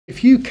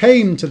If you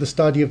came to the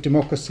study of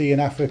democracy in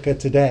Africa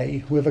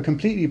today with a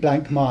completely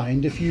blank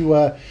mind, if you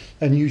were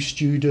a new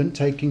student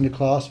taking the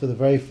class for the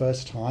very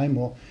first time,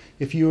 or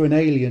if you were an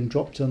alien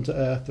dropped onto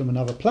Earth from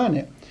another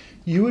planet,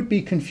 you would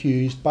be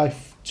confused by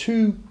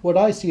two, what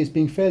I see as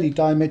being fairly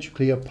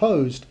diametrically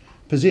opposed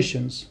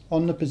positions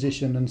on the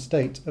position and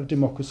state of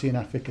democracy in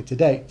Africa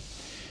today.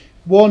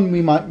 One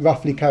we might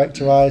roughly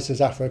characterize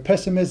as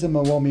Afro-pessimism,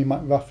 and one we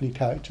might roughly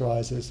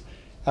characterize as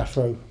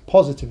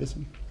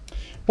Afro-positivism.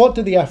 What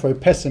do the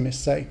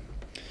Afro-pessimists say?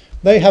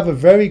 They have a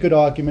very good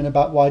argument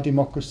about why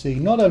democracy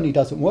not only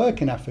doesn't work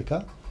in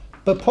Africa,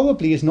 but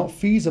probably is not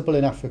feasible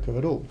in Africa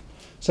at all.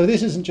 So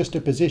this isn't just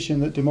a position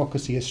that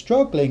democracy is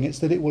struggling, it's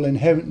that it will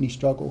inherently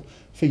struggle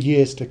for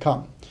years to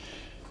come.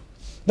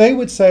 They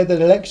would say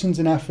that elections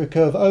in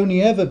Africa have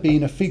only ever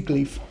been a fig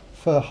leaf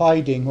for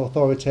hiding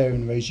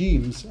authoritarian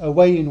regimes, a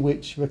way in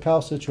which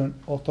recalcitrant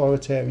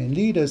authoritarian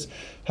leaders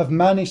have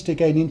managed to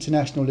gain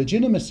international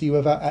legitimacy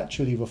without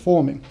actually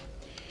reforming.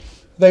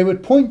 They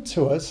would point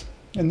to us,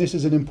 and this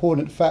is an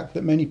important fact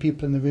that many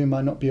people in the room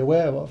might not be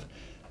aware of,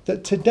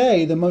 that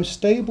today the most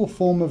stable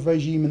form of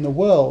regime in the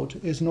world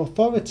is an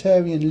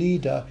authoritarian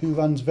leader who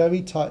runs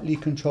very tightly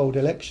controlled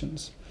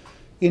elections.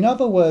 In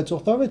other words,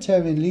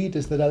 authoritarian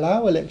leaders that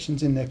allow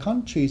elections in their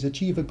countries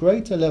achieve a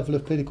greater level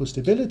of political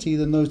stability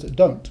than those that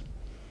don't.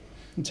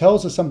 It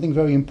tells us something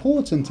very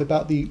important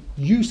about the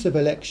use of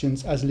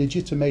elections as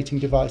legitimating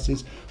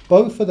devices,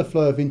 both for the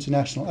flow of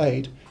international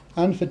aid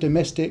and for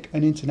domestic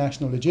and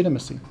international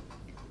legitimacy.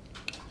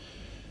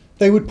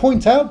 They would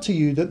point out to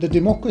you that the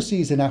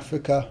democracies in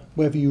Africa,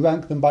 whether you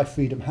rank them by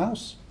Freedom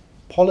House,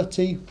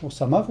 Polity, or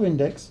some other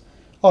index,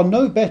 are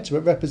no better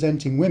at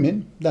representing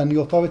women than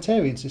the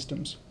authoritarian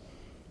systems.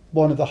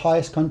 One of the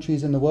highest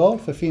countries in the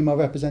world for female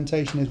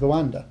representation is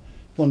Rwanda.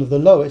 One of the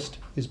lowest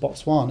is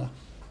Botswana.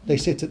 They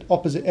sit at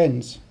opposite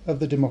ends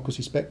of the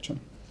democracy spectrum.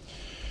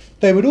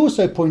 They would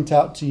also point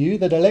out to you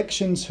that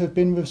elections have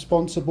been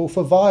responsible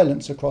for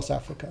violence across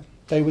Africa.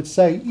 They would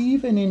say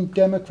even in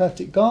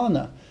democratic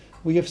Ghana,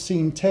 we have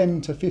seen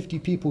 10 to 50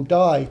 people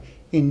die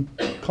in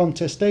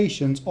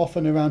contestations,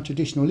 often around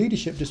traditional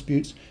leadership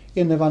disputes,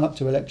 in the run-up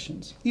to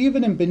elections.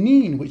 Even in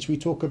Benin, which we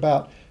talk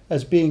about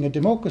as being a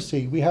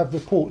democracy, we have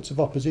reports of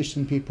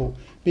opposition people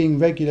being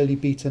regularly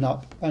beaten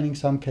up and in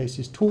some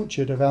cases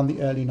tortured around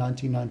the early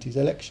 1990s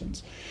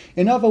elections.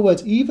 In other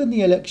words, even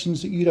the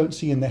elections that you don't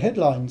see in the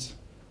headlines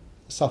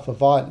suffer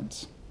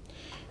violence.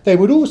 They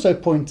would also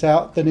point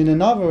out that in a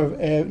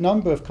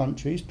number of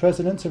countries,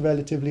 presidents are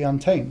relatively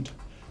untamed.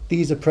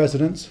 These are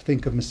presidents,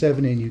 think of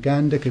Museveni in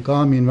Uganda,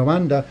 Kagame in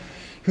Rwanda,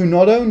 who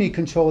not only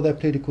control their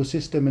political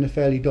system in a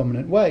fairly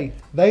dominant way,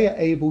 they are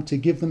able to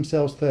give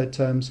themselves third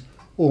terms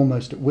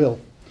almost at will.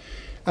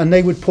 And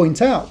they would point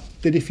out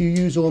that if you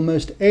use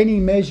almost any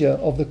measure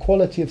of the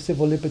quality of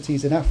civil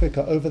liberties in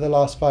Africa over the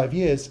last 5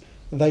 years,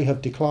 they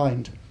have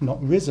declined,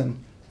 not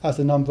risen, as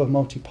the number of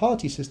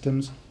multi-party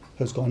systems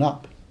has gone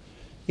up.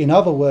 In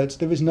other words,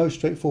 there is no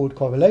straightforward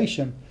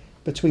correlation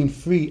between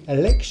free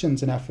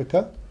elections in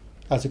Africa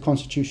as a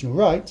constitutional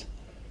right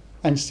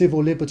and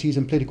civil liberties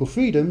and political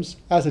freedoms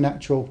as an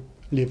actual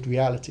lived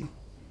reality.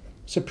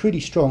 It's a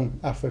pretty strong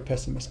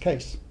Afro-pessimist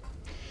case.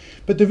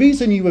 But the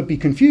reason you would be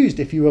confused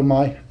if you were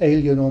my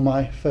alien or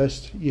my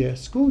first year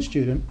school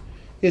student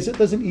is that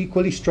there's an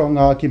equally strong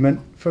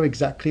argument for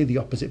exactly the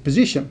opposite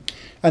position.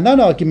 And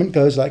that argument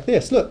goes like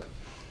this. Look,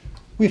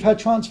 we've had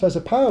transfers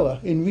of power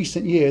in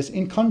recent years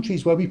in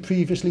countries where we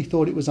previously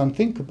thought it was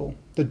unthinkable.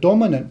 The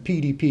dominant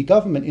PDP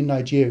government in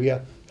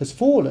Nigeria has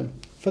fallen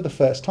for the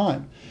first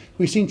time.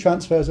 We've seen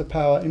transfers of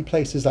power in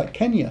places like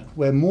Kenya,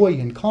 where Moi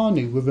and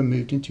Kanu were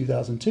removed in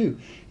 2002.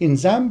 In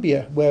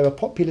Zambia, where a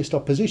populist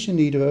opposition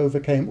leader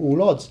overcame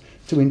all odds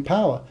to win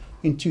power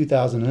in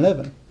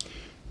 2011.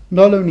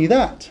 Not only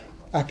that,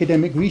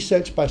 academic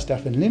research by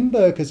Stefan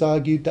Limberg has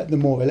argued that the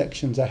more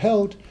elections are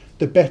held,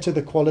 the better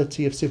the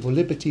quality of civil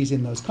liberties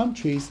in those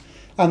countries,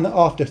 and that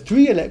after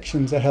 3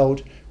 elections are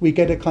held, we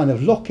get a kind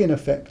of lock-in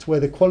effect where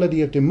the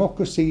quality of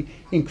democracy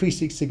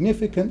increases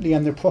significantly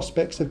and the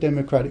prospects of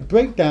democratic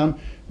breakdown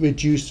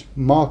reduce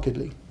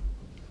markedly.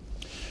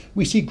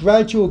 We see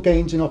gradual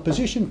gains in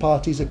opposition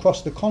parties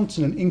across the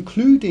continent,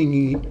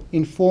 including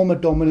in former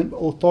dominant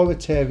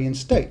authoritarian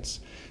states.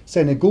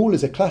 Senegal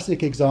is a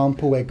classic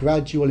example where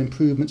gradual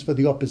improvements for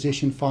the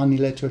opposition finally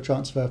led to a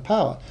transfer of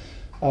power.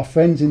 Our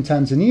friends in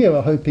Tanzania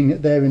are hoping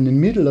that they're in the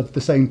middle of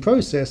the same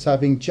process,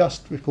 having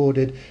just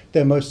recorded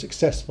their most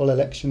successful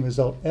election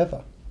result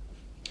ever.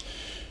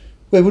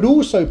 We would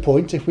also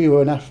point, if we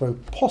were an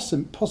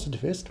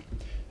Afro-positivist,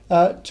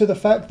 to the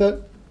fact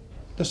that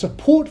the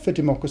support for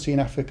democracy in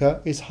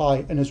Africa is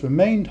high and has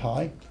remained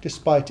high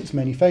despite its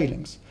many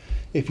failings.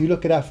 If you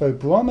look at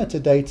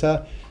Afrobarometer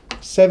data,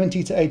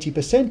 70 to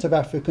 80% of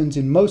Africans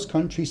in most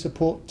countries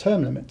support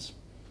term limits.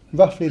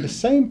 Roughly the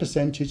same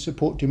percentage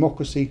support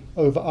democracy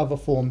over other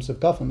forms of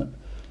government.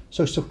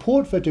 So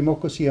support for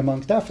democracy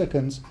amongst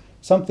Africans,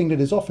 something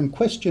that is often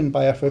questioned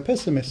by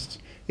Afro-pessimists,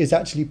 is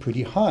actually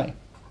pretty high.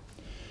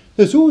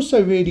 There's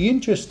also really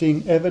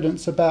interesting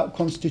evidence about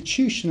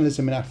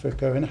constitutionalism in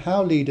Africa and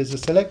how leaders are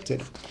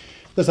selected.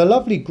 There's a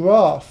lovely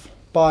graph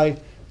by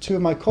two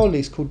of my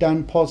colleagues called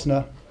Dan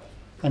Posner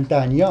and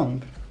Dan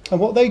Young. And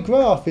what they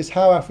graph is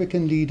how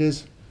African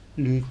leaders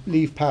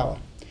leave power.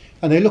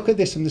 And they look at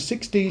this from the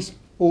 60s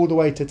all the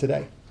way to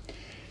today.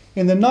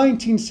 In the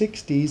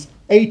 1960s,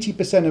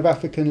 80% of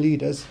African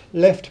leaders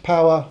left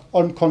power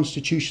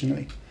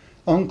unconstitutionally.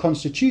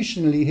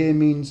 Unconstitutionally here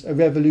means a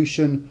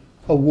revolution,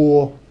 a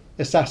war,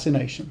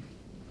 assassination.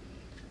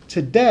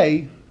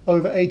 Today,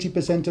 over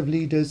 80% of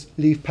leaders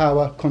leave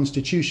power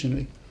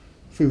constitutionally,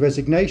 through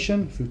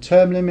resignation, through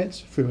term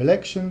limits, through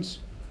elections,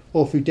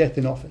 or through death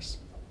in office.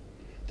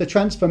 The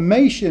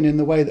transformation in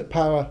the way that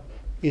power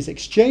is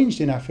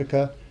exchanged in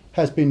Africa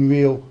has been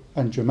real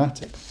and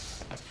dramatic.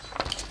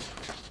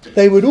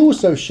 They would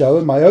also show,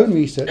 and my own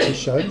research has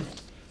shown,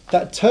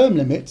 that term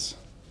limits,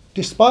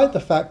 despite the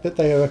fact that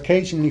they are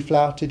occasionally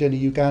flouted in a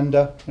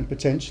Uganda and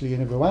potentially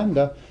in a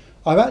Rwanda,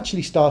 are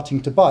actually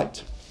starting to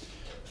bite.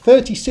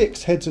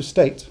 36 heads of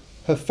state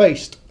have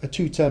faced a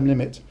two-term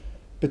limit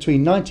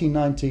between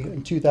 1990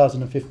 and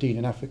 2015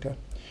 in Africa.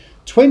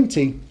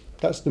 20,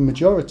 that's the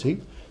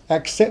majority,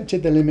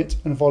 accepted the limit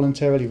and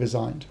voluntarily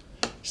resigned.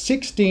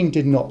 16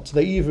 did not.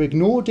 They either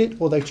ignored it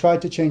or they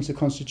tried to change the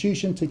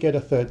constitution to get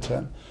a third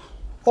term.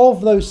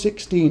 Of those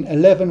 16,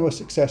 11 were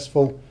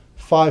successful,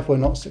 5 were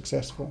not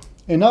successful.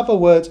 In other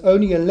words,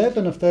 only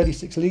 11 of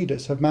 36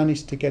 leaders have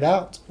managed to get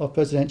out of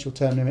presidential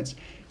term limits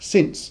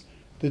since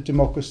the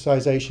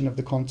democratization of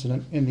the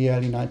continent in the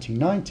early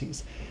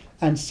 1990s.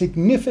 And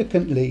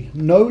significantly,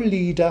 no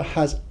leader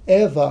has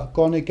ever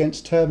gone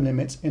against term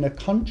limits in a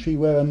country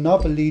where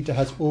another leader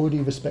has already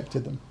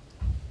respected them.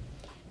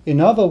 In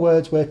other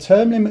words, where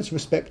term limits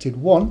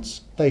respected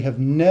once, they have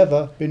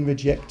never been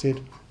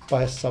rejected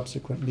by a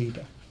subsequent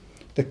leader.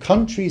 The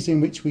countries in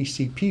which we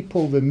see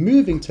people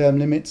removing term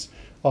limits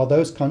are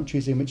those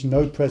countries in which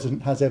no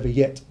president has ever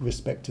yet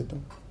respected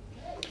them.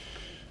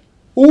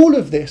 All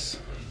of this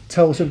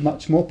tells a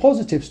much more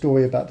positive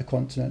story about the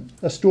continent,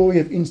 a story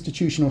of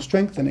institutional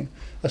strengthening,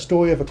 a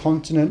story of a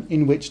continent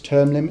in which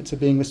term limits are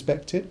being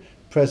respected,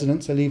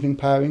 presidents are leaving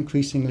power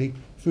increasingly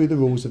through the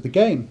rules of the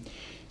game.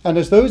 And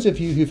as those of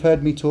you who've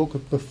heard me talk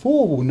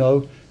before will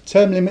know,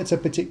 term limits are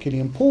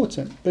particularly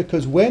important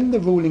because when the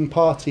ruling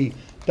party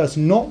does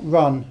not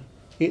run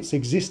its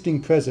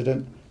existing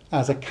president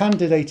as a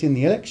candidate in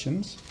the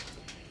elections,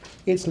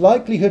 its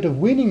likelihood of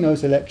winning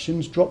those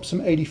elections drops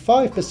from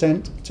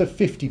 85% to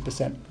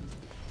 50%.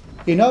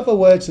 In other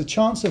words, the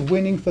chance of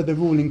winning for the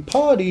ruling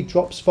party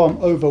drops from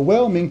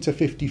overwhelming to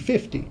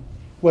 50-50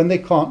 when they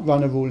can't run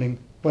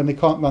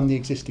the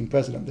existing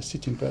president, the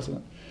sitting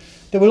president.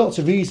 There were lots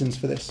of reasons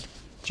for this.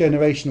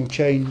 Generational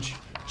change,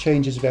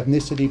 changes of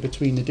ethnicity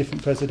between the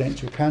different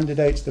presidential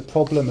candidates, the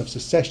problem of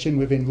secession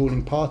within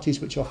ruling parties,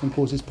 which often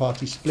causes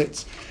party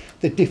splits,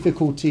 the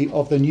difficulty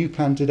of the new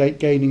candidate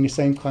gaining the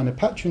same kind of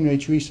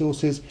patronage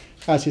resources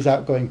as his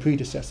outgoing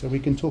predecessor. We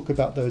can talk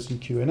about those in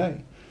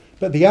Q&A.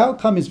 But the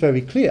outcome is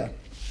very clear.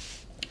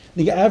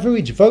 The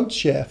average vote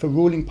share for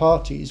ruling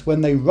parties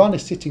when they run a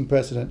sitting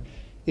president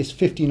is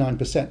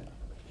 59%.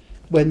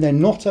 When they're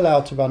not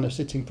allowed to run a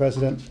sitting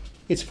president,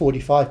 it's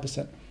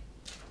 45%.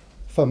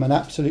 From an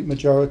absolute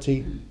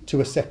majority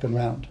to a second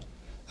round.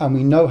 And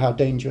we know how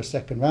dangerous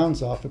second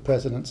rounds are for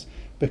presidents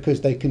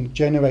because they can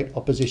generate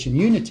opposition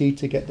unity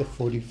to get the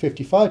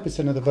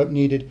 55% of the vote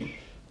needed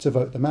to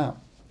vote them out.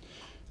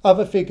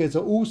 Other figures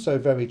are also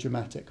very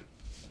dramatic.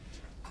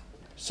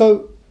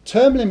 So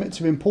term limits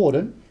are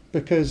important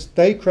because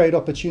they create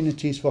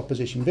opportunities for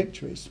opposition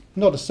victories.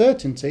 Not a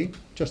certainty,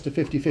 just a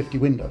 50-50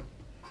 window.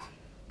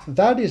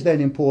 That is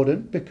then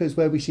important because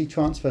where we see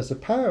transfers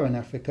of power in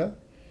Africa,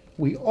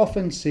 we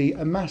often see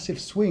a massive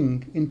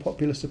swing in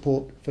popular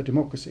support for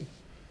democracy.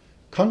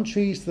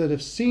 Countries that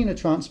have seen a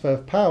transfer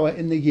of power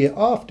in the year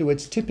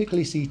afterwards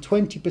typically see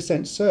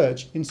 20%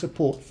 surge in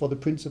support for the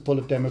principle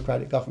of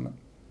democratic government.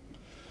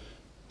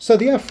 So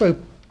the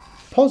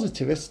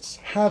Afro-positivists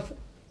have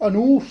an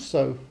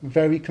also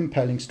very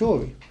compelling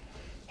story.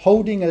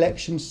 Holding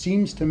elections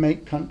seems to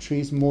make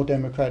countries more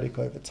democratic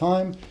over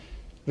time.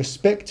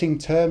 Respecting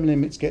term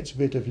limits gets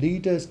rid of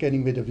leaders.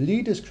 Getting rid of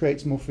leaders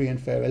creates more free and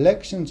fair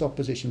elections.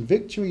 Opposition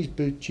victories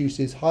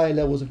produces higher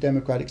levels of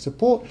democratic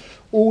support.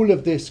 All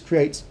of this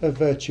creates a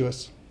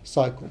virtuous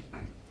cycle.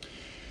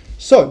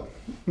 So,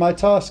 my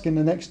task in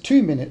the next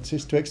 2 minutes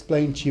is to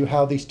explain to you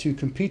how these two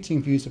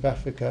competing views of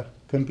Africa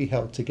can be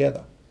held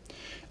together.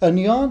 And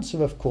the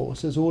answer, of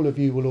course, as all of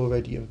you will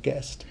already have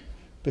guessed,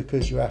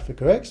 because you're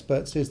Africa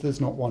experts, is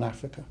there's not one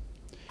Africa.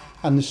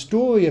 And the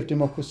story of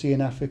democracy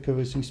in Africa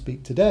as we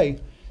speak today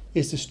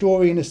is the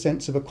story in a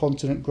sense of a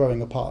continent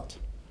growing apart.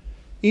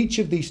 Each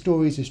of these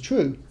stories is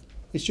true.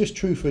 It's just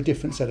true for a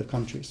different set of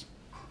countries.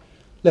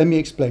 Let me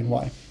explain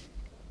why.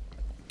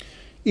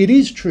 It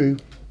is true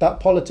that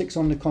politics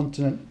on the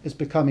continent is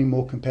becoming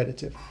more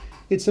competitive.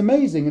 It's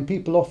amazing, and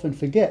people often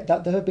forget,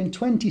 that there have been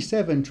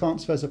 27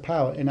 transfers of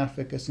power in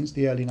Africa since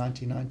the early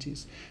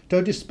 1990s.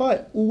 Though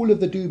despite all of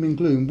the doom and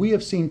gloom, we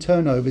have seen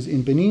turnovers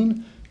in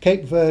Benin,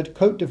 Cape Verde,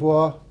 Cote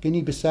d'Ivoire,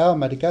 Guinea-Bissau,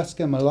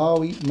 Madagascar,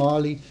 Malawi,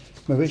 Mali,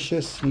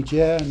 Mauritius,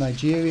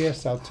 Nigeria,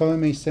 Sao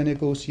Tome,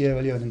 Senegal, Sierra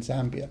Leone and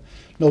Zambia.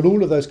 Not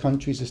all of those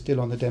countries are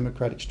still on the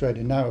democratic straight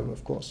and narrow,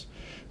 of course.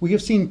 We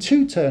have seen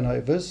two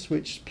turnovers,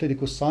 which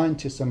political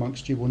scientists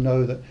amongst you will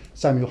know that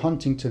Samuel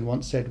Huntington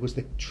once said was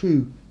the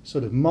true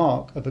sort of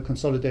mark of a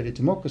consolidated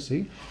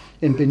democracy,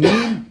 in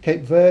Benin,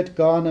 Cape Verde,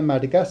 Ghana,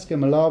 Madagascar,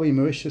 Malawi,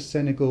 Mauritius,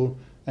 Senegal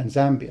and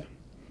Zambia.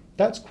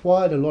 That's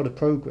quite a lot of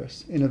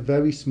progress in a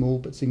very small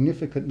but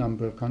significant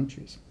number of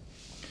countries.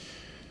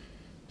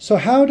 So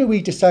how do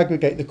we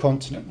disaggregate the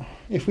continent?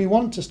 If we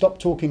want to stop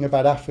talking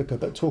about Africa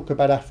but talk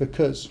about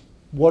Africa's,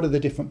 what are the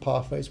different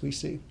pathways we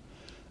see?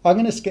 I'm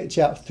going to sketch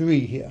out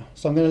three here.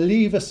 So I'm going to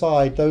leave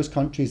aside those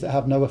countries that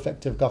have no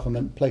effective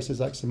government, places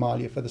like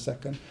Somalia for the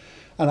second.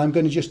 And I'm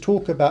going to just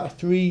talk about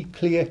three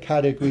clear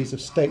categories of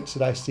states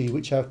that I see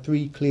which have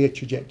three clear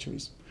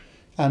trajectories.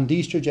 And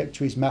these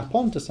trajectories map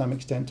on to some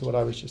extent to what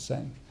I was just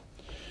saying.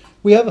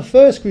 We have a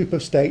first group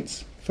of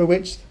states for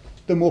which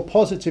the more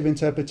positive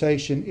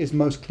interpretation is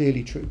most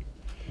clearly true.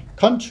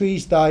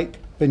 Countries like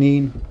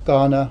Benin,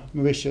 Ghana,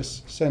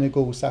 Mauritius,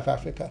 Senegal, South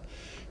Africa,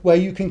 where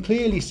you can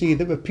clearly see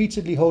that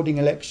repeatedly holding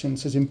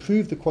elections has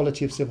improved the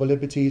quality of civil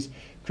liberties,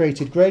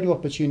 created greater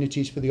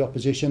opportunities for the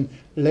opposition,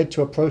 led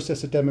to a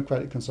process of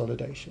democratic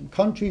consolidation.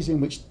 Countries in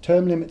which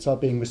term limits are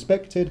being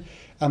respected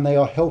and they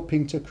are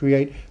helping to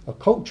create a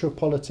culture of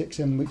politics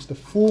in which the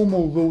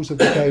formal rules of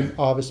the game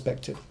are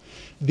respected.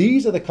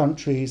 These are the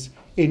countries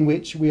in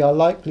which we are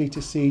likely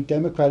to see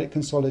democratic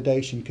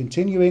consolidation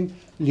continuing,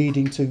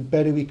 leading to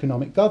better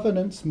economic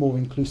governance, more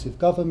inclusive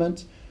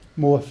government,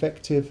 more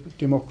effective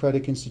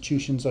democratic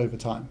institutions over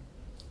time.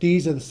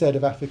 These are the set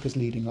of Africa's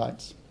leading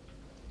lights.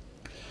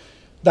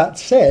 That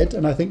said,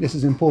 and I think this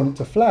is important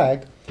to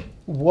flag,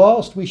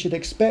 whilst we should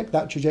expect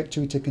that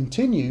trajectory to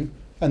continue,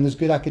 and there's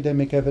good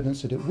academic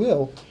evidence that it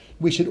will,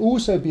 we should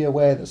also be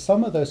aware that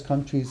some of those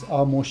countries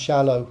are more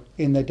shallow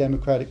in their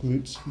democratic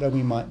roots than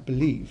we might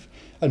believe.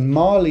 And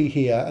Mali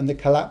here, and the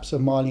collapse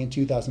of Mali in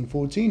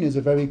 2014 is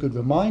a very good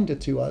reminder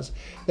to us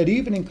that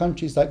even in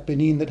countries like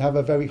Benin that have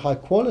a very high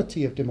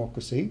quality of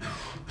democracy,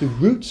 the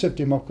roots of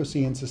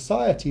democracy in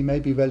society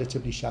may be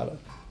relatively shallow.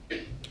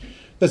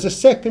 There's a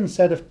second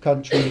set of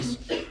countries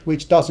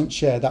which doesn't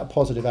share that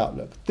positive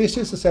outlook. This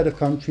is a set of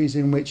countries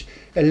in which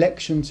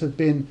elections have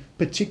been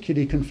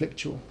particularly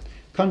conflictual.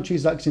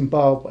 Countries like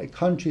Zimbabwe,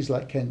 countries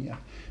like Kenya.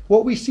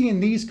 What we see in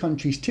these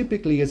countries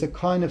typically is a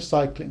kind of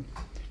cycling.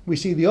 We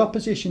see the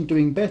opposition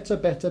doing better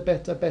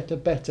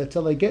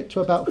till they get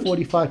to about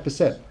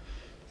 45%.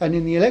 And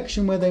in the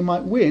election where they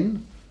might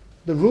win,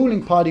 the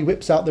ruling party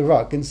whips out the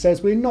rug and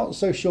says, we're not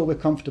so sure we're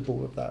comfortable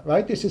with that,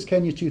 right? This is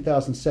Kenya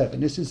 2007,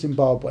 this is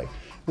Zimbabwe,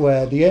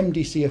 where the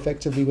MDC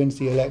effectively wins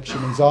the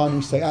election and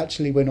ZANU say,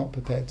 actually, we're not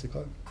prepared to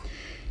go.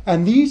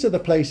 And these are the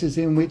places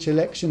in which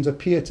elections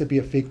appear to be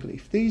a fig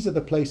leaf. These are the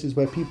places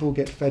where people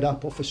get fed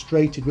up or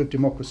frustrated with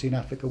democracy in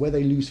Africa, where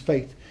they lose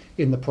faith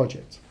in the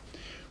project.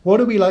 What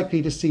are we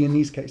likely to see in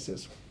these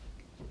cases?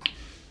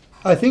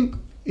 I think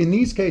in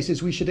these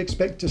cases we should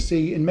expect to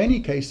see, in many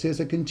cases,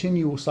 a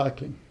continual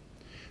cycling.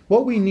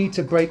 What we need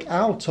to break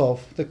out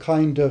of the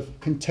kind of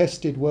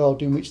contested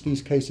world in which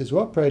these cases are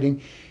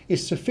operating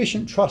is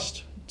sufficient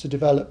trust to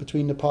develop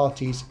between the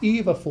parties,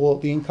 either for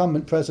the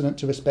incumbent president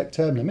to respect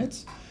term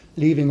limits,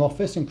 leaving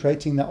office and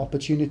creating that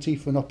opportunity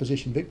for an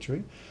opposition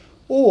victory,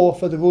 or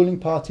for the ruling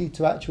party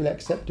to actually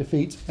accept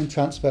defeat and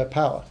transfer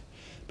power.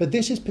 But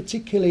this is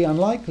particularly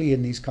unlikely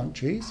in these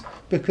countries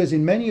because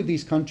in many of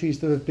these countries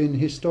there have been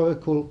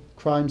historical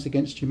crimes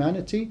against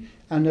humanity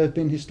and there have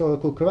been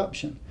historical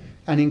corruption.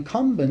 And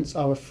incumbents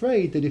are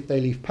afraid that if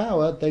they leave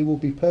power, they will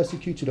be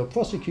persecuted or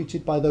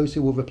prosecuted by those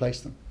who will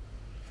replace them.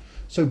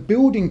 So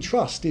building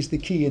trust is the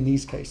key in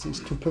these cases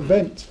to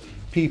prevent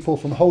people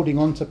from holding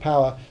on to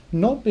power,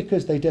 not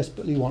because they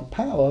desperately want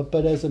power,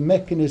 but as a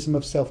mechanism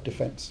of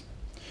self-defense.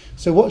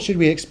 So what should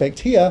we expect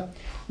here?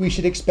 We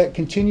should expect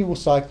continual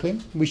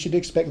cycling. We should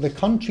expect the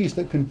countries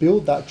that can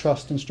build that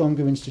trust and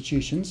stronger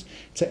institutions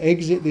to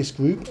exit this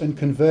group and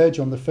converge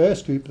on the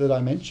first group that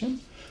I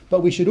mentioned.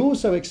 But we should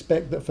also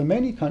expect that for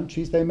many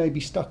countries, they may be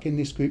stuck in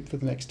this group for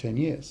the next 10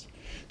 years.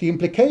 The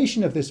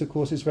implication of this, of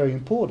course, is very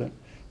important.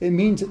 It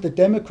means that the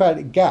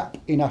democratic gap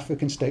in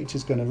African states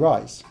is going to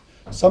rise.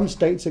 Some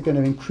states are going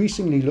to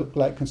increasingly look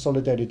like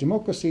consolidated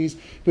democracies,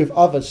 with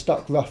others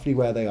stuck roughly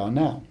where they are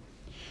now.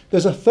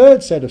 There's a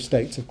third set of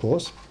states, of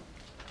course,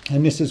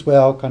 and this is where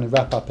I'll kind of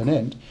wrap up and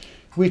end,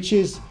 which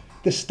is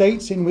the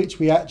states in which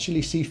we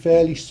actually see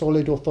fairly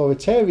solid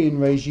authoritarian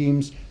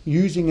regimes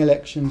using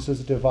elections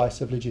as a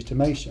device of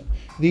legitimation.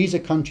 These are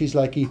countries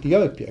like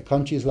Ethiopia,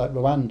 countries like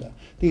Rwanda.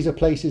 These are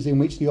places in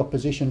which the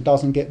opposition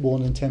doesn't get more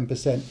than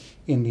 10%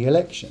 in the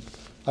election.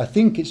 I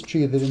think it's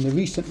true that in the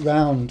recent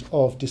round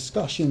of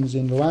discussions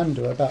in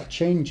Rwanda about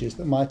changes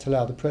that might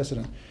allow the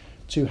president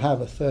to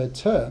have a third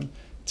term,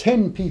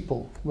 10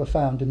 people were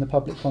found in the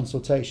public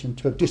consultation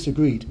to have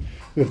disagreed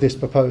with this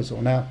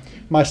proposal. Now,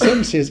 my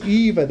sense is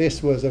either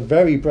this was a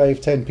very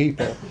brave 10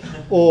 people,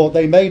 or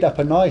they made up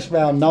a nice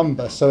round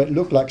number so it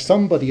looked like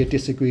somebody had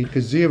disagreed,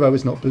 because 0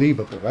 is not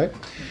believable, right?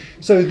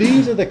 So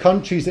these are the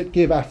countries that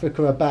give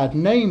Africa a bad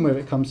name where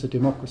it comes to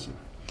democracy.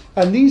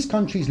 And these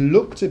countries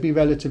look to be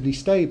relatively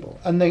stable,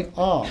 and they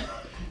are.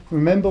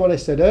 Remember what I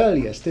said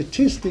earlier,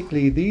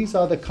 statistically, these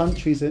are the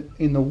countries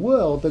in the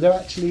world that are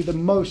actually the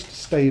most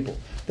stable.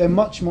 They're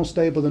much more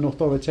stable than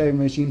authoritarian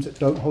regimes that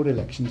don't hold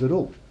elections at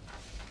all.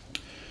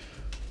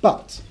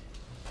 But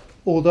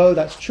although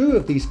that's true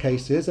of these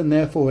cases, and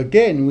therefore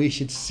again we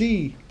should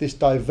see this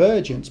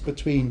divergence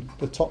between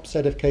the top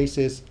set of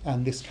cases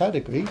and this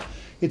category,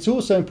 it's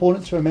also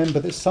important to remember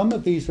that some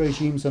of these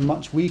regimes are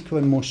much weaker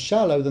and more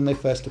shallow than they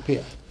first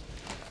appear.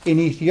 In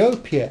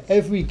Ethiopia,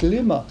 every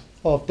glimmer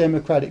of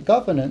democratic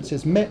governance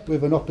is met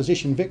with an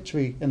opposition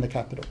victory in the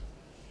capital.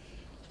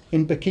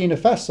 In Burkina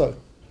Faso,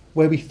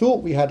 where we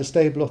thought we had a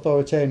stable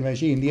authoritarian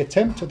regime, the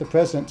attempt of the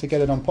president to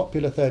get an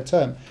unpopular third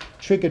term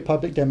triggered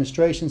public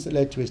demonstrations that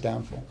led to his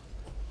downfall.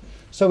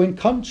 So in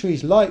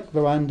countries like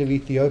Rwanda,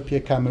 Ethiopia,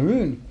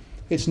 Cameroon,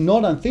 it's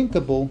not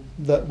unthinkable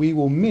that we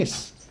will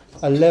miss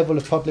a level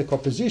of public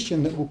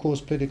opposition that will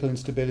cause political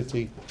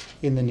instability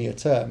in the near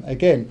term.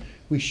 Again,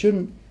 we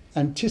shouldn't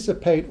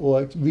anticipate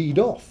or read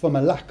off from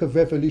a lack of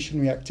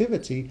revolutionary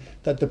activity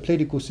that the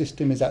political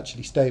system is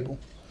actually stable.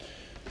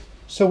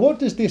 So what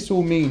does this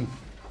all mean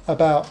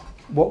about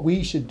what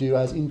we should do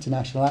as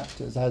international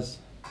actors, as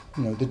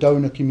the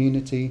donor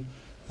community,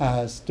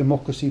 as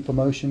democracy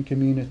promotion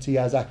community,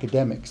 as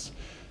academics?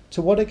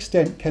 To what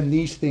extent can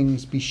these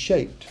things be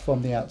shaped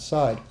from the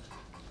outside?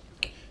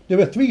 There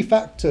are three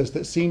factors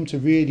that seem to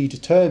really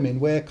determine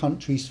where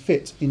countries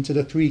fit into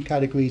the three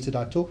categories that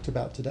I talked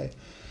about today.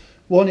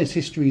 One is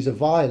histories of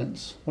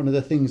violence. One of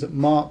the things that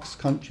marks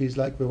countries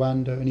like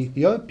Rwanda and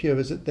Ethiopia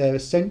is that they're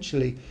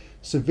essentially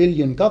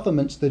civilian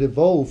governments that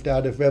evolved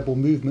out of rebel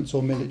movements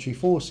or military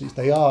forces.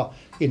 They are,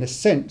 in a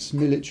sense,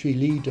 military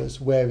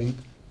leaders wearing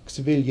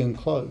civilian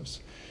clothes.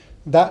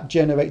 That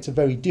generates a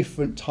very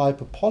different type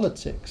of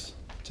politics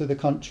to the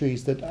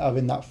countries that are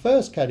in that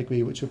first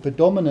category, which were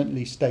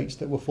predominantly states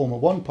that were former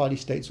one-party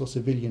states or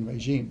civilian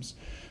regimes.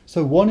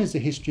 So one is the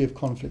history of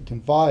conflict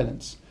and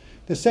violence.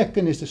 The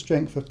second is the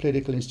strength of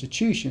political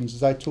institutions,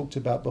 as I talked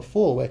about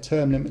before, where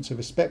term limits are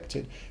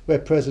respected, where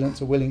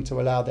presidents are willing to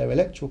allow their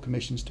electoral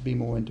commissions to be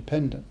more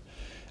independent.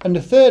 And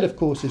the third, of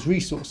course, is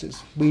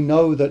resources. We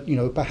know that,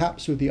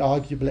 perhaps with the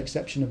arguable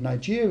exception of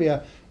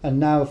Nigeria and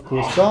now, of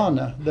course,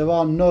 Ghana, there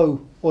are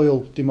no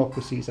oil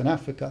democracies in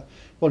Africa.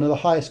 One of the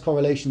highest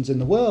correlations in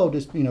the world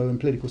is, in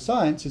political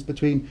science, is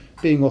between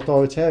being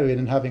authoritarian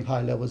and having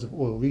high levels of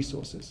oil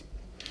resources.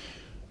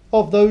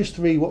 Of those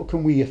three, what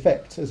can we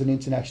affect as an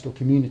international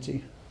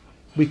community?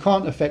 We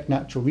can't affect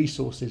natural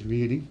resources,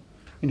 really.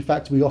 In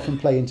fact, we often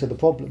play into the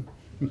problem.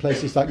 In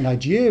places like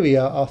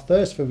Nigeria, our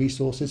thirst for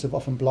resources have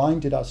often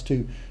blinded us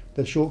to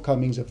the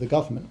shortcomings of the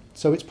government.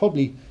 So it's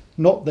probably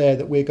not there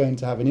that we're going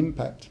to have an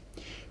impact.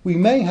 We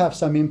may have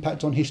some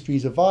impact on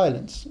histories of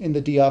violence. In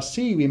the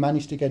DRC, we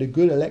managed to get a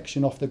good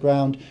election off the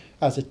ground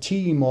as a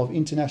team of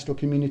international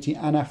community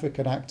and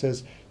African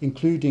actors,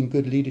 including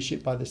good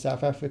leadership by the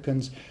South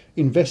Africans,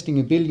 investing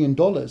 $1 billion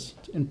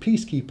in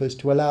peacekeepers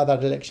to allow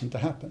that election to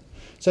happen.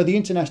 So the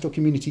international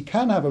community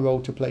can have a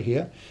role to play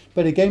here,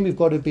 but again, we've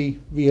got to be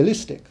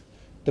realistic.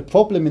 The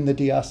problem in the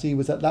DRC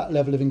was that that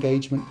level of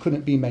engagement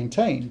couldn't be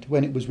maintained.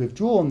 When it was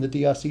withdrawn, the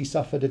DRC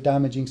suffered a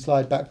damaging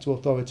slide back to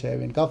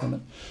authoritarian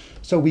government.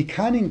 So we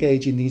can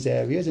engage in these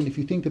areas, and if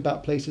you think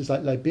about places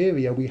like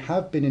Liberia, we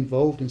have been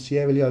involved in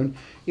Sierra Leone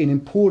in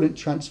important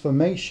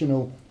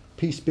transformational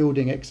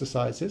peace-building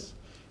exercises,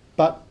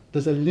 but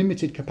there's a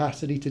limited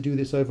capacity to do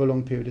this over a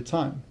long period of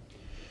time.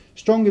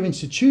 Stronger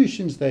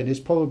institutions, then, is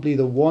probably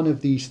the one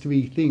of these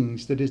three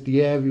things that is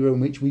the area in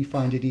which we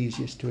find it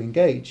easiest to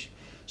engage.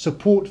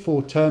 Support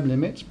for term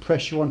limits,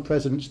 pressure on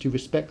presidents to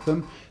respect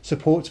them,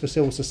 support for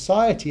civil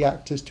society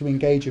actors to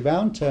engage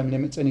around term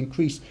limits and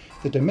increase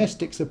the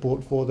domestic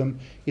support for them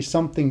is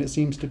something that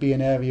seems to be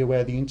an area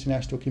where the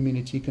international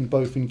community can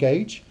both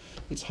engage.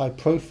 It's high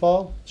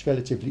profile, it's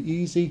relatively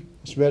easy,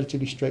 it's a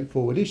relatively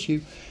straightforward issue,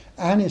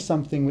 and is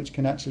something which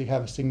can actually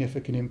have a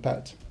significant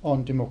impact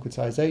on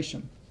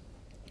democratization.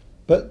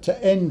 But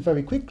to end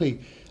very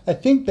quickly, I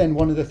think then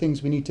one of the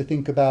things we need to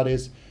think about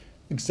is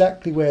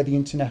exactly where the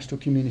international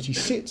community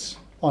sits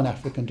on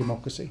African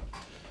democracy.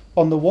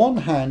 On the one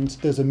hand,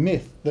 there's a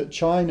myth that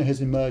China has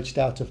emerged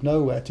out of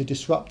nowhere to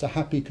disrupt a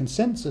happy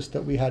consensus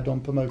that we had on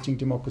promoting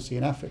democracy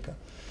in Africa.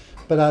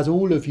 But as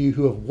all of you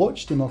who have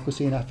watched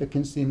democracy in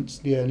Africa since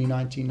the early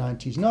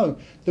 1990s know,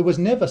 there was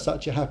never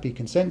such a happy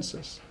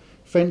consensus.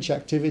 French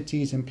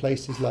activities in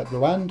places like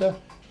Rwanda,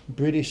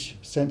 British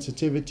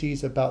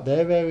sensitivities about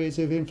their areas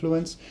of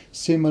influence,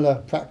 similar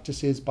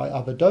practices by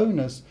other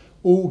donors,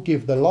 all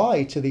give the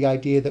lie to the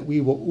idea that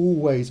we were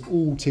always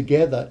all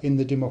together in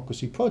the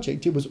democracy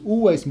project. It was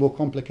always more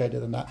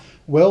complicated than that,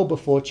 well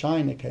before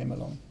China came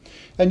along.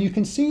 And you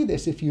can see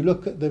this if you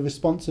look at the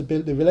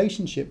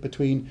relationship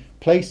between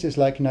places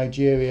like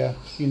Nigeria,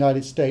 the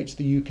United States,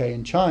 the UK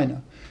and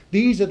China.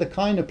 These are the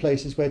kind of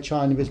places where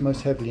China is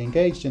most heavily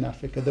engaged in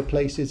Africa, the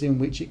places in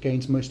which it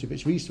gains most of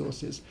its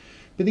resources.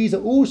 But these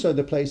are also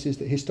the places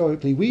that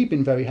historically we've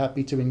been very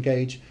happy to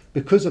engage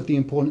because of the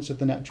importance of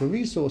the natural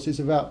resources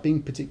without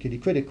being particularly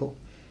critical.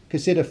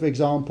 Consider, for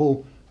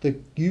example, the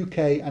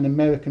UK and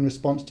American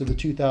response to the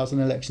 2000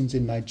 elections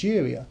in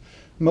Nigeria.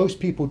 Most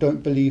people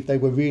don't believe they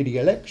were really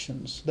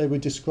elections. They were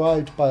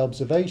described by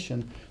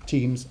observation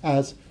teams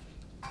as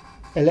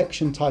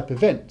election type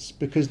events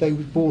because they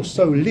bore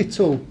so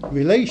little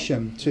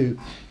relation to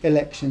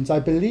elections. I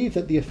believe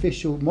that the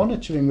official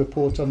monitoring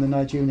report on the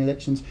Nigerian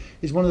elections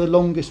is one of the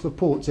longest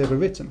reports ever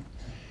written.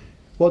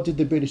 What did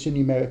the British and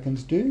the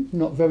Americans do?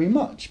 Not very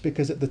much,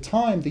 because at the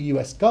time the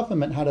US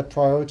government had a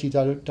priority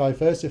to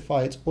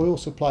diversify its oil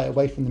supply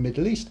away from the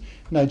Middle East.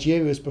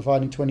 Nigeria is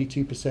providing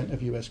 22%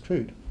 of US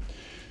crude.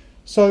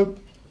 So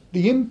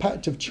the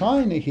impact of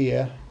China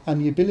here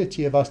and the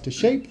ability of us to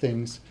shape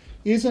things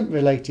isn't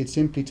related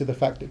simply to the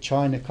fact that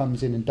China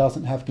comes in and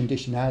doesn't have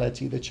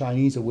conditionality. The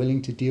Chinese are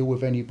willing to deal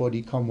with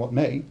anybody come what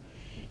may.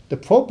 The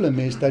problem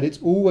is that it's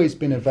always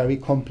been a very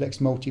complex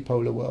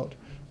multipolar world.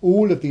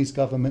 All of these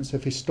governments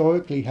have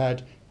historically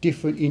had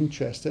different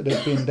interests that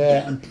have been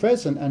there and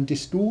present and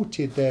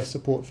distorted their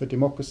support for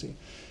democracy.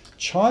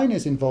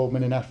 China's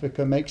involvement in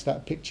Africa makes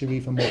that picture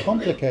even more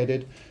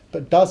complicated,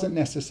 but doesn't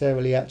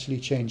necessarily actually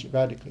change it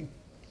radically.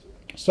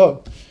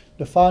 So,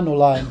 the final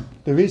line,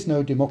 there is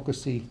no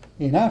democracy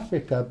in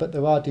Africa, but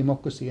there are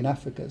democracy in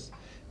Africas.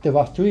 There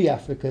are three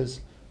Africas,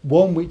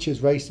 one which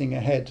is racing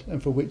ahead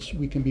and for which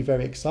we can be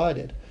very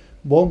excited,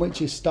 one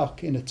which is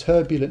stuck in a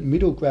turbulent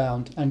middle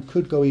ground and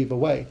could go either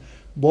way,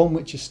 one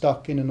which is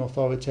stuck in an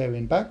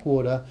authoritarian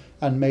backwater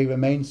and may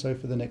remain so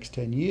for the next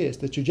 10 years.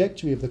 The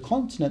trajectory of the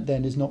continent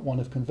then is not one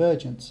of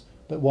convergence,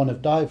 but one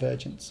of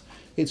divergence.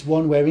 It's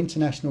one where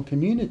international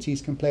communities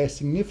can play a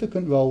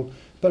significant role,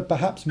 but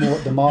perhaps more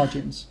at the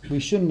margins. We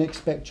shouldn't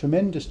expect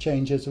tremendous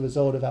change as a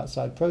result of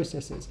outside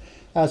processes.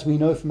 As we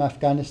know from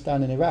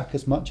Afghanistan and Iraq,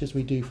 as much as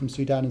we do from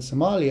Sudan and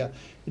Somalia,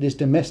 it is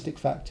domestic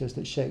factors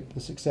that shape the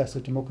success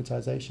of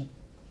democratization.